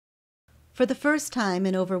For the first time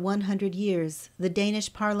in over 100 years, the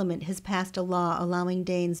Danish parliament has passed a law allowing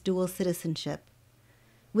Danes dual citizenship.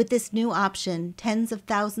 With this new option, tens of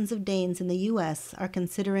thousands of Danes in the U.S. are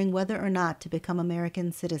considering whether or not to become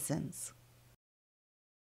American citizens.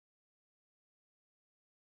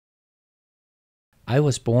 I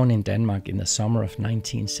was born in Denmark in the summer of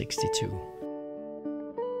 1962.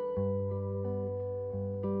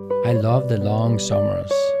 I love the long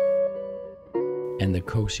summers and the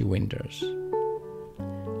cozy winters.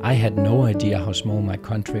 I had no idea how small my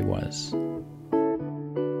country was.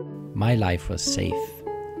 My life was safe.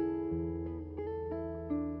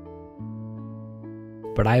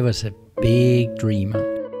 But I was a big dreamer,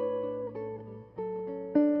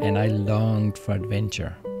 and I longed for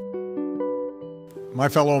adventure. My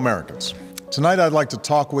fellow Americans, tonight I'd like to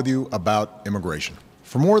talk with you about immigration.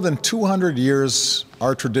 For more than 200 years,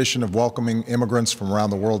 our tradition of welcoming immigrants from around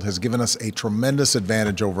the world has given us a tremendous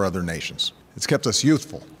advantage over other nations. It's kept us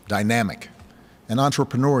youthful, dynamic, and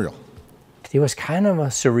entrepreneurial. It was kind of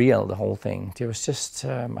surreal, the whole thing. It was just,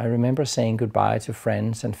 I remember saying goodbye to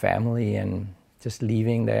friends and family and just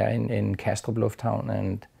leaving there in Kastrup Lufthavn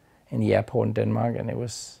and in the airport in Denmark, and it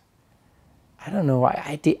was, I don't know,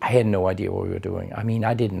 I had no idea what we were doing. I mean,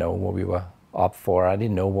 I didn't know what we were up for. I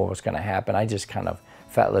didn't know what was going to happen. I just kind of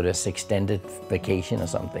felt it was extended vacation or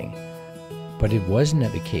something. But it wasn't a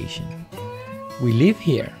vacation. We live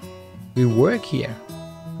here. We work here.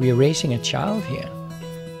 We are raising a child here.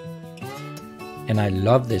 And I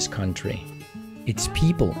love this country. Its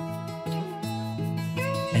people.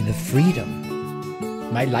 And the freedom.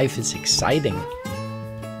 My life is exciting.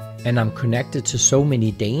 And I'm connected to so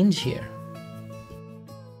many Danes here.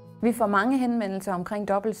 Vi får mange henvendelser omkring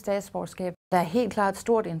dobbelt statsborgerskab. Der er helt klart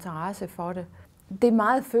stort interesse for det. Det er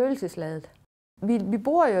meget følelsesladet. Vi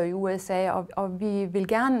bor jo i USA, og vi vil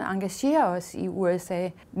gerne engagere os i USA,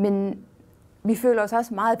 men vi føler os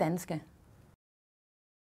også meget danske.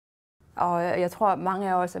 Og jeg tror, at mange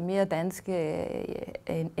af os er mere danske,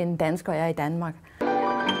 end danskere er i Danmark.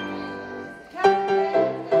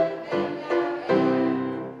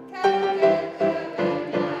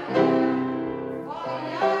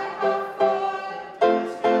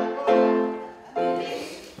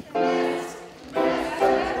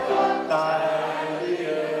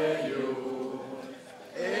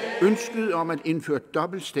 Ønsket om at indføre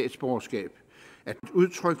dobbelt statsborgerskab er et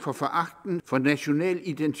udtryk for foragten for national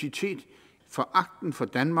identitet, foragten for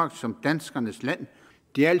Danmark som danskernes land.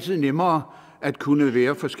 Det er altid nemmere at kunne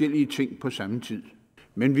være forskellige ting på samme tid.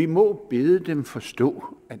 Men vi må bede dem forstå,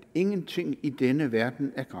 at ingenting i denne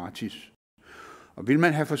verden er gratis. Og vil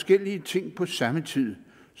man have forskellige ting på samme tid,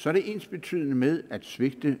 så er det ensbetydende med at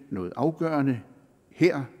svigte noget afgørende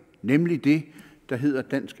her, nemlig det, der hedder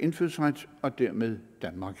dansk indfødsret og dermed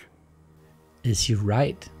Danmark. Is she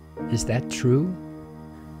right? Is that true?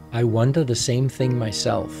 I wonder the same thing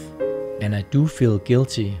myself, and I do feel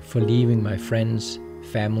guilty for leaving my friends,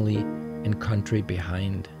 family, and country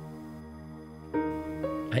behind.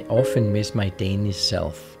 I often miss my Danish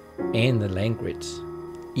self and the language.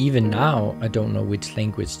 Even now, I don't know which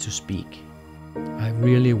language to speak. I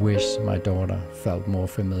really wish my daughter felt more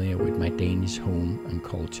familiar with my Danish home and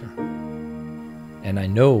culture. And I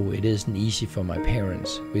know it isn't easy for my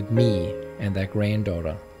parents, with me and their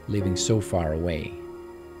granddaughter living so far away.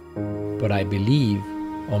 But I believe,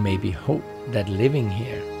 or maybe hope, that living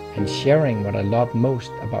here and sharing what I love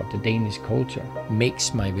most about the Danish culture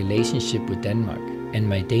makes my relationship with Denmark and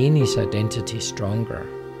my Danish identity stronger.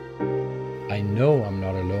 I know I'm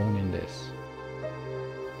not alone in this.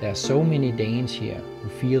 There are so many Danes here who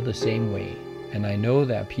feel the same way, and I know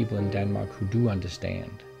there are people in Denmark who do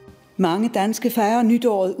understand. Mange danske fejrer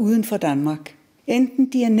nytåret uden for Danmark. Enten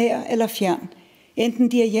de er nær eller fjern,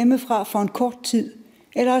 enten de er hjemmefra for en kort tid,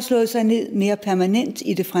 eller har slået sig ned mere permanent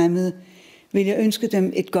i det fremmede, vil jeg ønske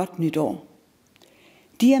dem et godt nytår.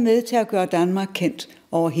 De er med til at gøre Danmark kendt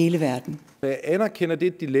over hele verden. Jeg anerkender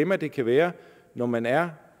det dilemma, det kan være, når man er et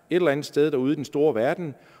eller andet sted derude i den store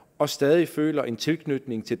verden, og stadig føler en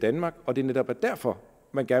tilknytning til Danmark, og det er netop derfor,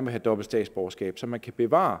 man gerne vil have dobbelt statsborgerskab, så man kan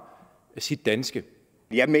bevare sit danske.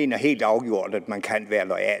 Jeg mener helt afgjort, at man kan være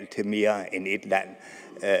loyal til mere end et land.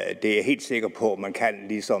 Det er jeg helt sikker på, at man kan,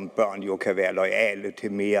 ligesom børn jo kan være loyale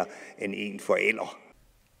til mere end en forælder.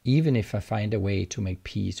 Even if I find a way to make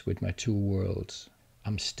peace with my two worlds,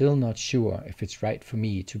 I'm still not sure if it's right for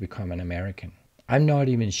me to become an American. I'm not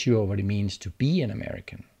even sure what it means to be an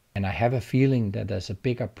American. And I have a feeling that there's a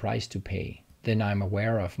bigger price to pay than I'm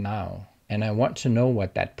aware of now. And I want to know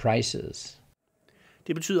what that price is.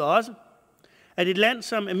 Det betyder også, at et land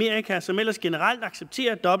som Amerika, som ellers generelt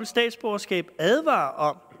accepterer dobbelt statsborgerskab, advarer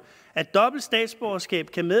om, at dobbelt statsborgerskab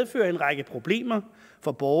kan medføre en række problemer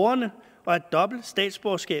for borgerne, og at dobbelt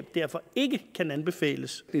statsborgerskab derfor ikke kan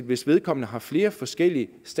anbefales. Hvis vedkommende har flere forskellige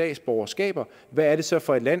statsborgerskaber, hvad er det så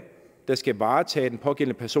for et land, der skal varetage den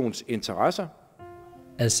pågældende persons interesser?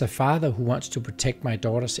 As a father who wants to protect my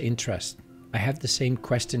daughter's interest, I have the same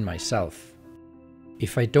question myself.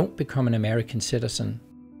 If I don't become an American citizen,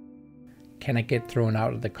 can I get thrown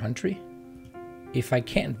out of the country? If I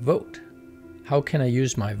can't vote, how can I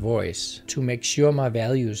use my voice to make sure my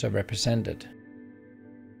values are represented?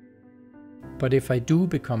 But if I do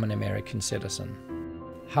become an American citizen,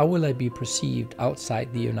 how will I be perceived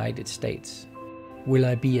outside the United States? Will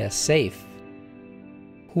I be as safe?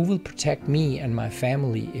 Who will protect me and my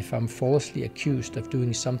family if I'm falsely accused of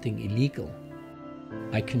doing something illegal?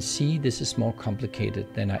 I can see this is more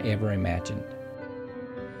complicated than I ever imagined.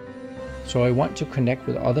 So I want to connect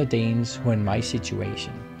with other Danes who are in my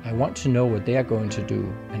situation. I want to know what they are going to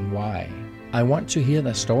do and why. I want to hear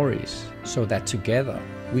their stories so that together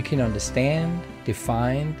we can understand,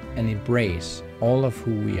 define, and embrace all of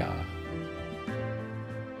who we are.